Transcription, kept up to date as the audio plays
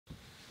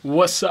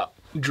What's up,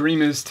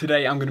 dreamers?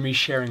 Today I'm going to be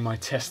sharing my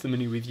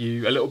testimony with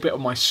you, a little bit of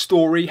my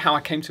story, how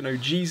I came to know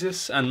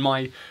Jesus, and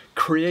my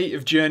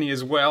creative journey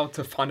as well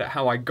to find out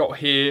how I got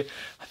here.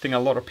 I think a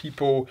lot of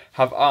people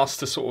have asked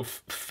to sort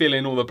of fill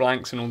in all the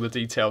blanks and all the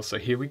details, so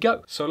here we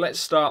go. So let's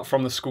start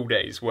from the school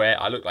days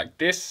where I looked like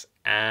this,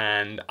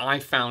 and I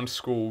found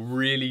school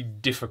really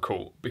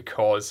difficult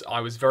because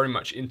I was very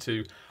much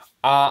into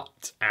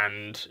art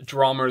and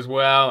drama as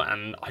well,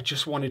 and I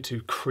just wanted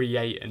to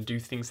create and do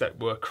things that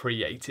were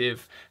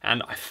creative,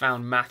 and I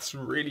found maths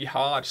really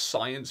hard,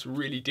 science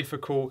really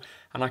difficult,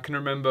 and I can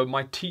remember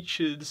my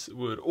teachers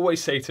would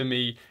always say to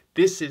me,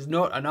 "This is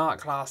not an art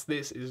class,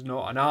 this is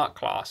not an art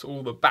class."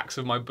 All the backs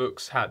of my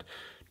books had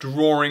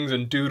drawings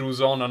and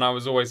doodles on, and I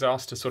was always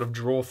asked to sort of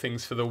draw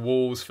things for the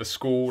walls for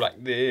school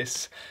like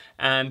this.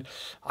 And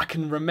I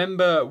can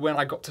remember when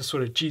I got to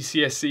sort of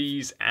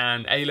GCSEs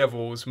and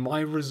A-levels,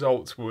 my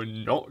results were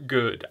not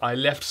good. I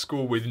left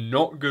school with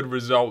not good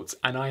results,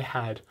 and I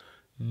had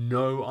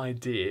no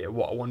idea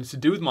what I wanted to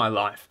do with my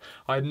life.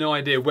 I had no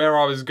idea where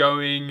I was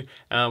going,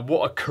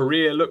 what a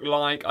career looked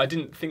like. I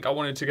didn't think I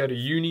wanted to go to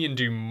uni and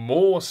do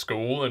more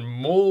school and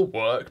more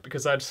work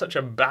because I had such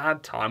a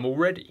bad time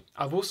already.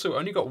 I've also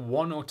only got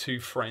one or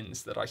two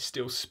friends that I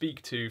still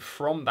speak to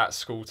from that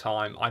school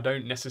time. I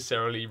don't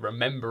necessarily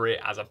remember it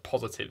as a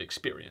positive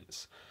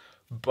experience,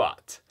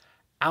 but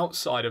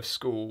outside of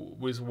school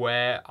was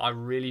where I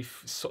really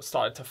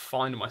started to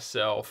find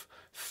myself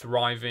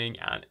thriving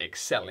and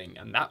excelling,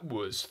 and that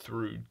was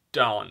through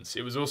dance.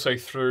 It was also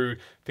through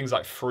things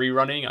like free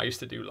running. I used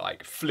to do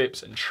like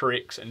flips and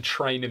tricks and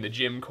train in the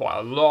gym quite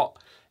a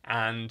lot,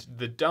 and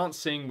the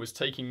dancing was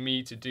taking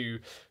me to do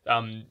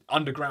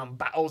underground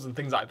battles and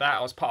things like that.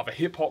 I was part of a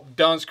hip-hop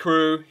dance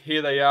crew.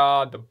 Here they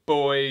are, the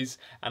boys,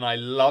 and I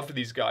loved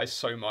these guys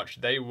so much.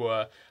 They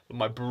were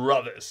my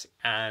brothers,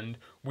 and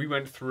we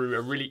went through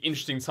a really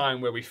interesting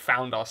time where we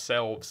found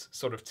ourselves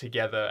sort of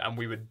together, and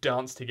we would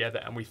dance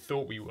together, and we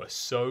thought we were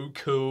so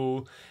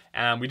cool,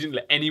 and we didn't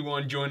let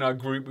anyone join our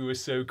group. We were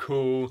so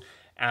cool,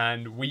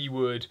 and we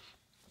would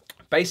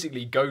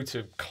basically go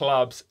to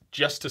clubs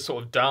just to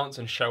sort of dance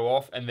and show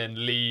off, and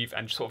then leave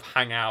and sort of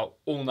hang out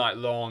all night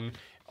long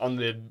on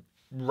the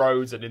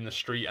roads and in the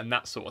street and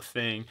that sort of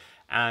thing.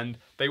 And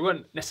they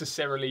weren't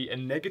necessarily a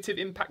negative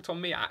impact on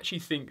me. I actually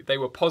think they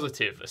were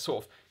positive. They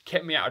sort of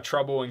kept me out of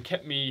trouble and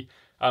kept me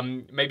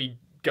maybe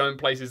going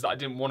places that I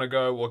didn't want to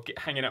go, or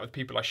hanging out with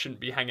people I shouldn't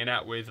be hanging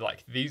out with.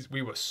 Like these,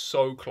 we were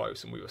so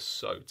close and we were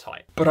so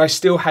tight. But I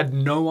still had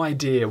no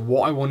idea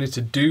what I wanted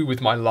to do with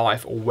my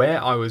life, or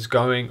where I was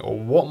going, or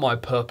what my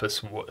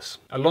purpose was.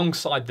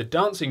 Alongside the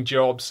dancing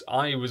jobs,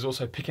 I was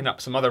also picking up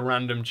some other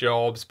random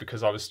jobs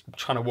because I was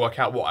trying to work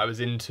out what I was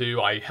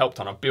into. I helped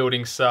on a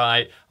building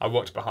site, I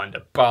worked behind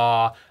a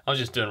bar, I was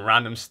just doing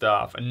random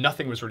stuff, and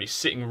nothing was really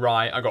sitting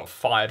right. I got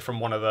fired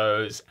from one of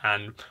those,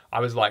 and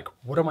I was like,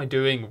 what am I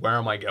doing? Where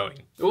am I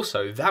going?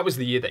 Also, that was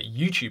the year that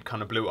YouTube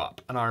kind of blew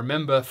up, and I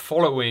remember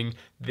following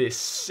this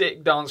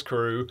sick dance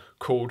crew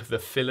called the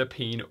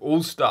Philippine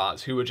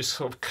All-Stars, who were just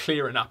sort of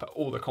clearing up at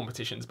all the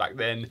competitions back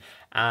then,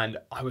 and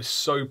I was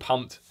so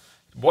pumped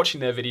watching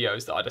their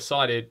videos that I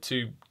decided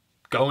to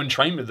go and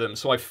train with them.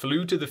 So I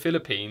flew to the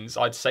Philippines.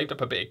 I'd saved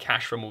up a bit of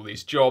cash from all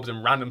these jobs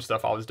and random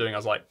stuff I was doing. I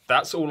was like,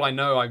 that's all I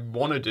know I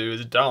want to do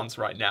is dance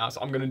right now,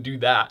 so I'm going to do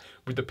that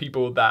with the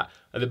people that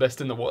are the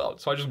best in the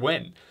world. So I just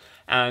went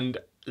and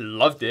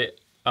loved it.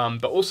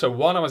 But also,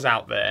 while I was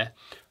out there,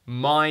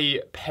 my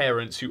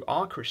parents, who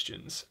are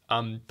Christians,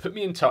 put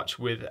me in touch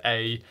with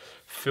a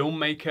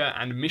filmmaker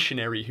and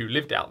missionary who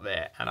lived out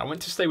there, and I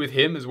went to stay with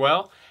him as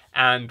well,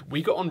 and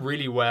we got on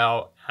really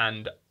well.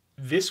 And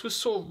this was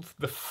sort of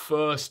the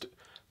first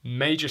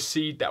major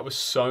seed that was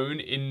sown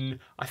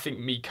in, I think,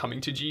 me coming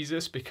to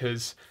Jesus,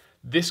 because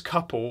this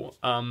couple,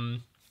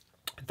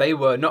 they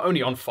were not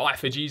only on fire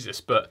for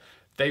Jesus, but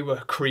they were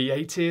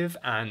creative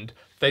and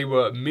they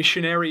were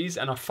missionaries.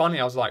 And I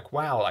was like,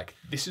 wow, like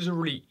this is a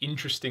really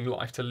interesting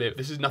life to live.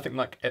 This is nothing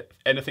like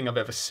anything I've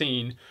ever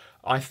seen.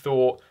 I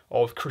thought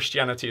of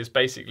Christianity as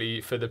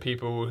basically for the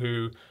people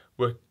who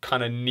were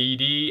kind of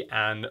needy,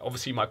 and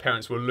obviously my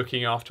parents were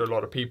looking after a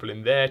lot of people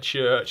in their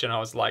church, and I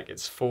was like,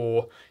 it's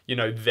for, you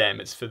know,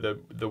 them, it's for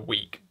the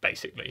weak,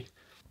 basically.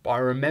 But I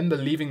remember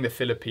leaving the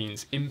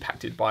Philippines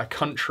impacted by a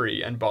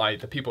country and by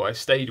the people I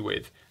stayed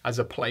with as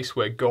a place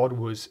where God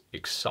was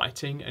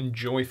exciting and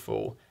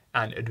joyful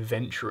and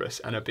adventurous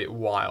and a bit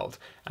wild.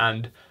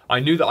 And I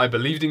knew that I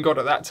believed in God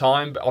at that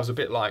time, but I was a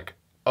bit like,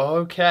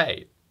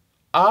 okay.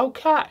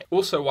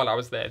 Also, while I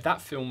was there, that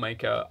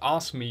filmmaker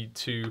asked me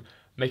to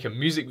make a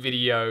music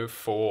video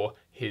for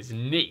his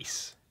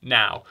niece.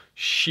 Now,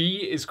 she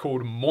is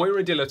called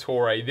Moira De La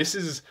Torre. This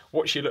is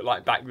what she looked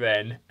like back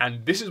then,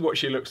 and this is what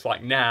she looks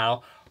like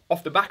now.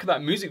 Off the back of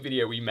that music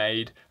video we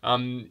made,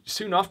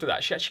 soon after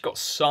that, she actually got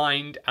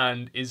signed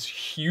and is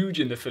huge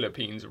in the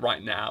Philippines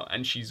right now,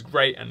 and she's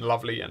great and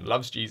lovely and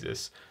loves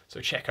Jesus,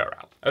 so check her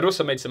out. I'd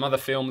also made some other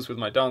films with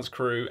my dance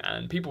crew,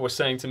 and people were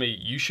saying to me,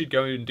 you should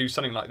go and do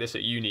something like this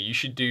at uni. You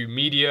should do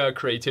media,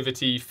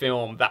 creativity,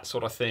 film, that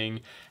sort of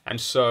thing.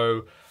 And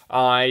so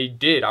I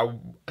did. I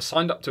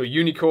signed up to a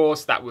uni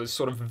course that was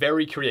sort of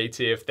very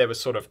creative. There was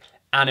sort of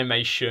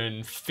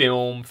animation,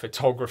 film,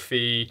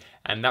 photography,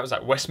 and that was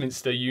at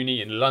Westminster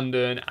Uni in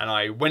London, and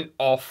I went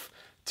off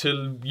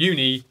to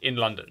uni in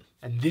London.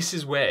 And this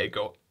is where it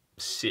got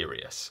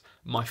serious.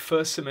 My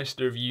first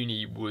semester of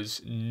uni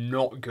was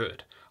not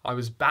good. I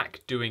was back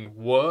doing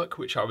work,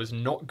 which I was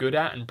not good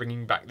at, and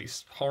bringing back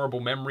these horrible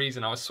memories,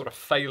 and I was sort of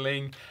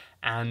failing,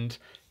 and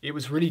it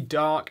was really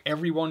dark.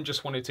 Everyone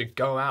just wanted to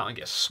go out and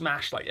get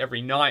smashed like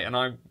every night, and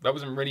that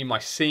wasn't really my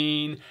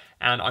scene.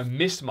 And I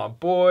missed my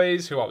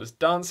boys who I was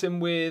dancing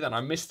with, and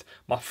I missed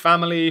my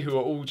family who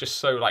are all just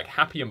so like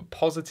happy and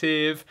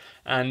positive,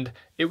 and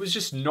it was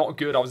just not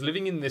good. I was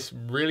living in this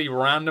really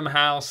random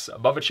house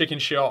above a chicken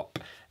shop,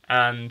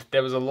 and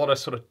there was a lot of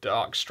sort of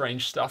dark,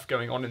 strange stuff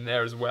going on in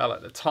there as well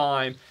at the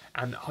time,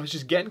 and I was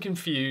just getting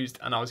confused,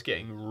 and I was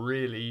getting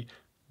really,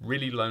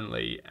 really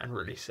lonely and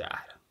really sad.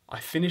 I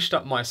finished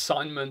up my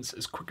assignments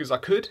as quick as I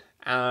could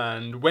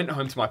and went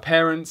home to my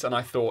parents, and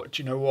I thought,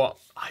 do you know what?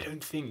 I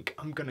don't think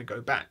I'm gonna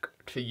go back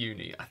to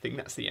uni. I think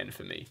that's the end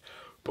for me.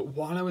 But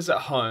while I was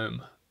at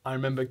home, I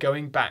remember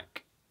going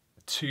back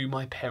to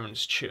my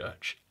parents'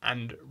 church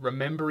and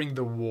remembering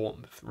the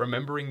warmth,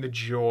 remembering the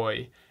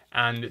joy,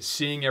 and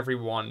seeing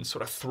everyone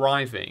sort of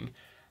thriving.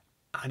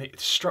 And it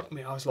struck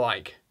me, I was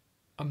like,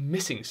 I'm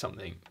missing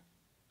something.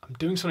 I'm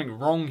doing something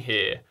wrong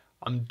here.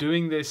 I'm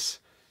doing this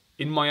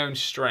in my own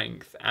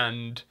strength,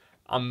 and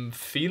I'm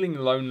feeling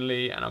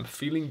lonely, and I'm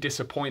feeling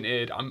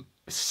disappointed.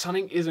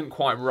 Something isn't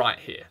quite right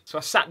here. So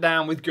I sat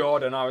down with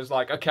God, and I was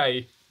like,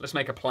 okay, let's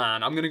make a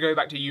plan. I'm gonna go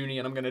back to uni,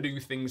 and I'm gonna do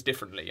things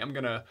differently. I'm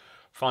gonna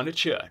find a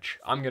church.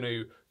 I'm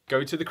gonna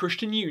go to the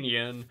Christian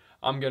Union.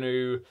 I'm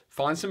gonna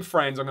find some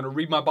friends. I'm gonna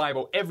read my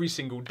Bible every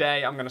single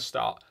day. I'm gonna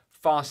start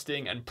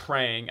fasting and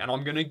praying, and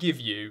I'm gonna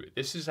give you,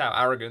 this is how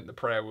arrogant the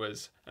prayer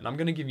was, and I'm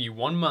gonna give you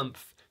 1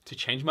 month to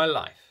change my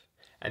life.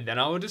 And then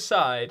I will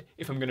decide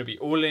if I'm going to be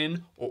all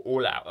in or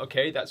all out.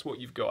 Okay, that's what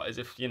you've got, as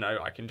if, you know,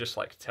 I can just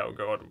like tell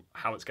God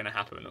how it's going to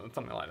happen or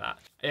something like that.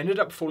 I ended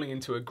up falling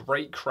into a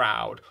great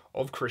crowd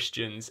of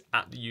Christians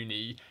at the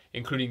uni,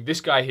 including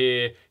this guy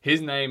here. His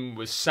name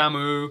was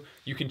Samu.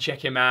 You can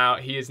check him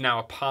out. He is now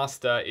a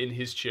pastor in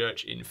his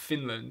church in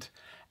Finland.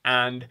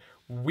 And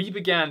we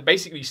began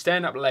basically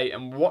staying up late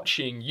and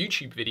watching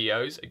YouTube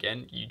videos,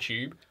 again,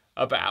 YouTube,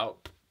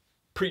 about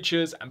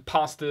preachers and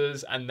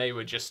pastors, and they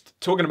were just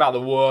talking about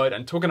the word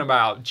and talking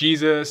about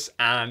Jesus,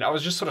 and I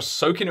was just sort of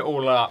soaking it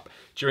all up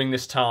during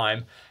this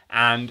time.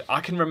 And I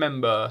can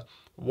remember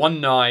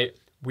one night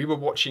we were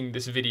watching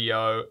this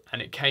video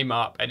and it came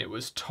up, and it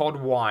was Todd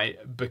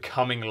White,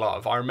 Becoming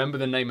Love. I remember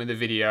the name of the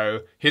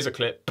video. Here's a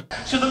clip.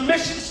 So the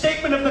mission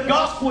statement of the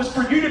gospel is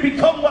for you to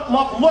become what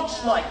love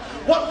looks like,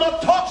 what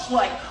love talks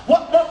like,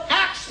 what love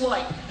acts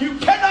like. You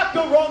cannot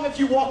go wrong if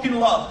you walk in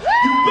love.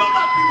 You will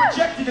not be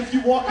rejected if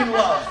you walk in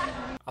love.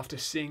 After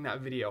seeing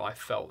that video, I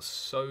felt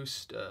so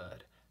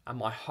stirred, and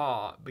my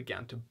heart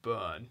began to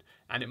burn.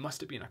 And it must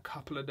have been a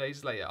couple of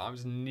days later, I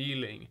was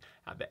kneeling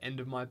at the end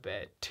of my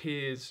bed,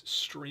 tears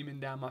streaming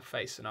down my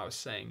face, and I was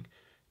saying,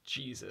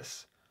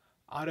 Jesus,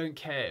 I don't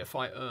care if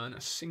I earn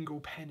a single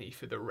penny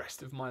for the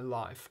rest of my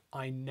life.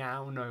 I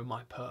now know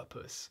my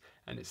purpose,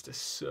 and it's to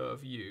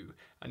serve you,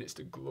 and it's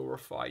to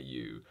glorify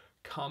you.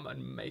 Come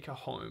and make a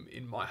home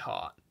in my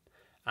heart.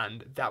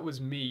 And that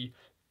was me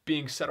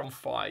being set on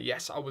fire.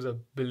 Yes, I was a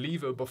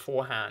believer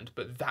beforehand,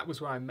 but that was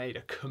where I made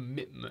a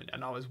commitment,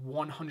 and I was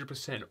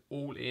 100%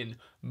 all in,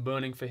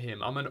 burning for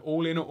him. I'm an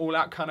all in or all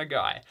out kind of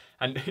guy.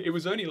 And it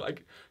was only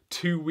like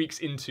 2 weeks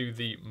into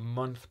the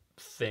month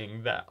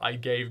thing that I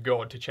gave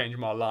God to change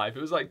my life.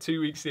 It was like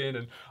 2 weeks in,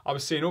 and I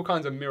was seeing all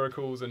kinds of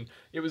miracles, and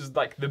it was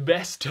like the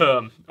best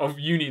term of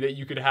uni that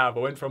you could have.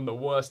 I went from the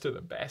worst to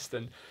the best,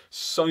 and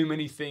so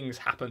many things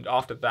happened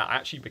after that. I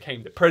actually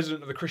became the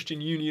president of the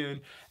Christian Union,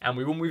 and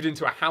we all moved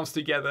into a house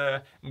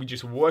together, and we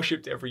just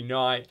worshipped every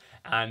night,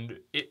 and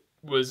it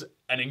was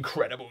an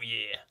incredible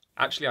year.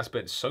 Actually, I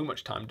spent so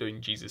much time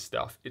doing Jesus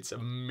stuff. It's a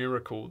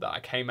miracle that I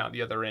came out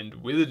the other end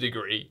with a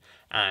degree,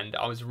 and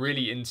I was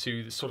really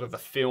into the sort of the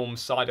film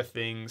side of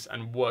things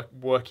and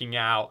working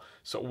out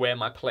sort of where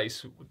my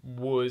place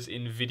was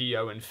in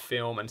video and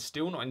film, and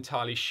still not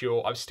entirely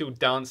sure. I was still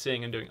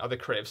dancing and doing other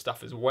creative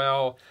stuff as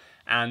well.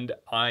 And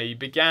I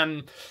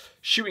began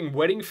shooting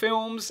wedding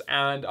films,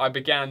 and I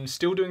began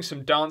still doing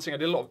some dancing. I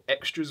did a lot of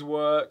extras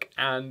work,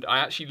 and I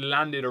actually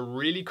landed a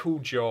really cool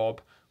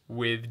job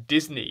with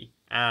Disney.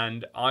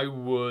 And I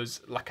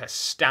was like a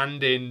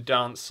stand-in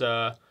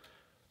dancer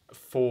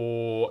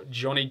for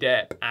Jonny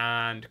Depp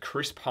and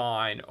Chris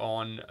Pine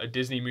on a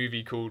Disney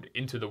movie called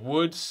Into the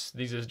Woods.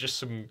 These are just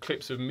some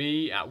clips of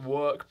me at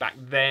work back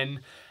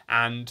then.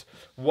 And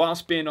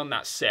whilst being on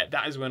that set,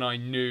 that is when I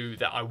knew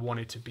that I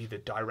wanted to be the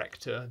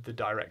director. I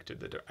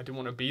didn't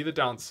want to be the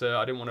dancer.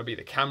 I didn't want to be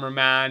the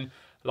cameraman.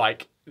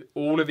 Like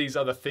all of these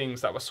other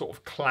things that were sort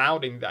of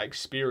clouding that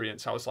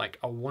experience, I was like,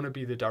 I want to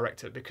be the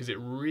director, because it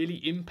really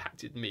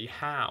impacted me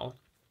how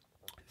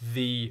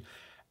the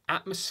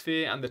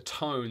atmosphere and the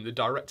tone the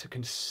director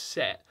can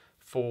set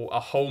for a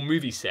whole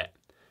movie set.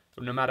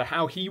 But no matter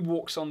how he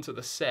walks onto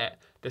the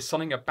set, there's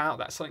something about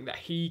that, something that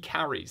he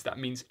carries that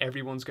means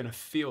everyone's going to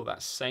feel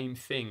that same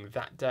thing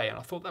that day. And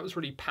I thought that was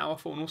really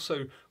powerful and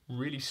also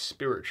really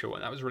spiritual.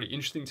 And that was really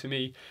interesting to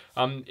me.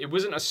 It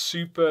wasn't a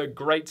super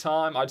great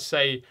time. I'd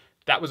say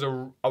that was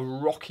a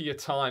rockier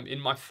time in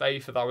my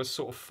faith that I was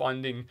sort of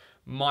finding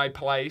my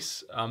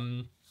place.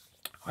 I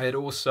had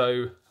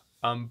also,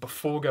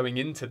 before going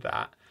into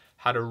that,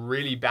 had a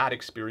really bad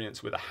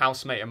experience with a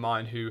housemate of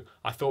mine who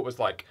I thought was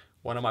like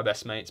one of my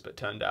best mates, but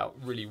turned out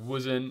really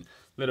wasn't. A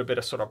little bit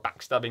of sort of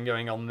backstabbing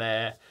going on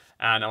there.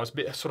 And I was a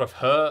bit sort of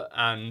hurt,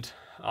 and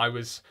I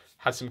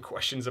had some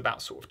questions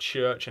about sort of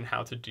church and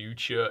how to do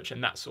church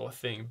and that sort of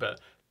thing. But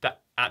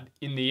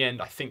in the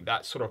end, I think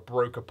that sort of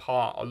broke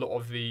apart a lot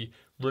of the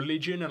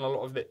religion and a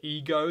lot of the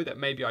ego that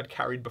maybe I'd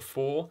carried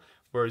before.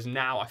 Whereas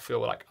now I feel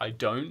like I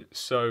don't.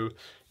 So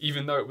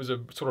even though it was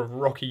a sort of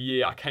rocky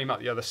year, I came out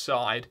the other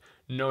side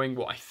knowing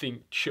what I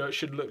think church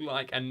should look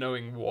like and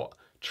knowing what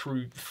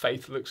true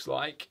faith looks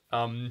like,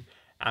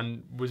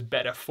 and was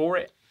better for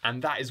it.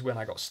 And that is when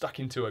I got stuck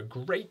into a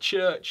great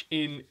church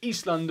in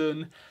East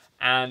London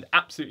and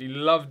absolutely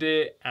loved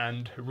it,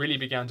 and really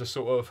began to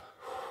sort of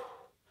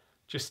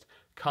just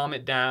calm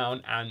it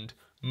down and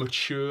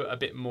mature a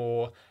bit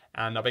more.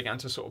 And I began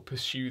to sort of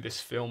pursue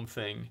this film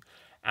thing.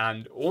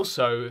 And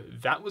also,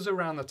 that was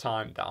around the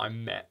time that I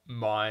met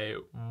my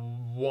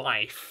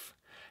wife.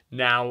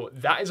 Now,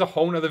 that is a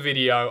whole nother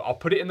video. I'll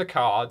put it in the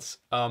cards,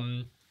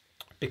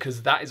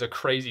 because that is a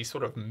crazy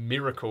sort of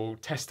miracle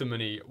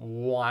testimony,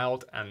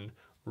 wild and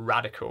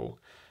radical.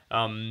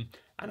 And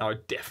I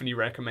would definitely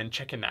recommend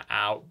checking that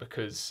out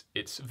because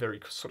it's very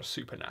sort of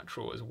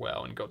supernatural as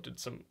well. And God did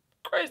some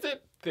crazy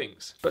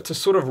things. But to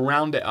sort of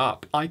round it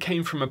up, I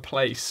came from a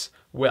place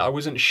where I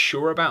wasn't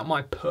sure about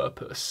my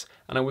purpose,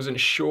 and I wasn't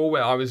sure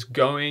where I was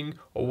going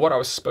or what I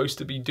was supposed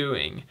to be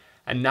doing.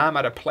 And now I'm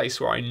at a place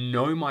where I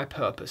know my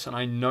purpose and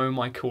I know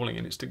my calling,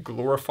 and it's to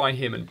glorify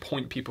Him and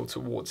point people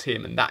towards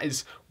Him. And that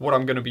is what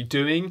I'm going to be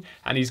doing.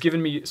 And He's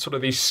given me sort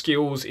of these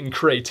skills in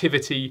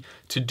creativity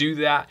to do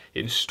that,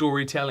 in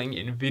storytelling,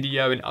 in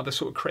video, and other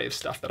sort of creative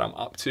stuff that I'm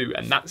up to.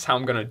 And that's how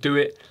I'm going to do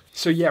it.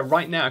 So yeah,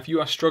 right now, if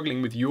you are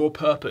struggling with your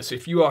purpose,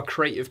 if you are a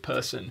creative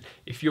person,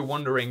 if you're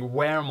wondering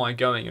where am I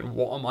going and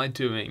what am I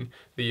doing,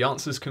 the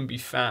answers can be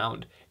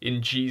found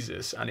in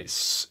Jesus. And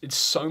it's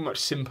so much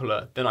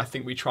simpler than I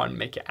think we try and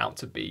make it out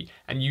to be.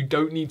 And you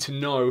don't need to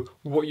know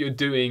what you're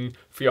doing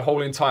for your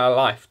whole entire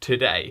life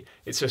today.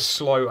 It's a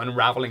slow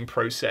unraveling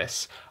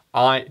process.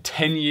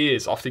 10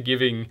 years after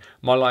giving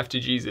my life to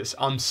Jesus,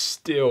 I'm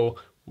still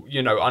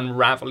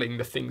unraveling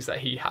the things that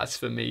He has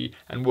for me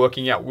and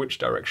working out which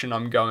direction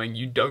I'm going.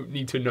 You don't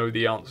need to know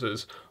the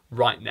answers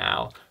right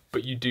now,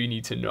 but you do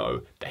need to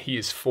know that He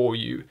is for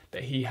you,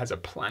 that He has a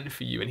plan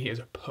for you, and He has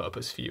a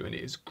purpose for you, and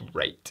it is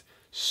great.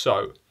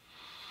 So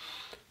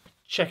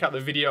check out the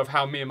video of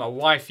how me and my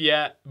wife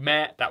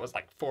met. That was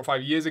like 4 or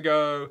 5 years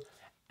ago.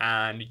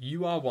 And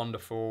you are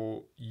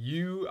wonderful.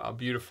 You are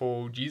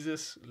beautiful.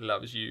 Jesus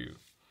loves you.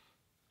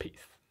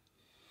 Peace.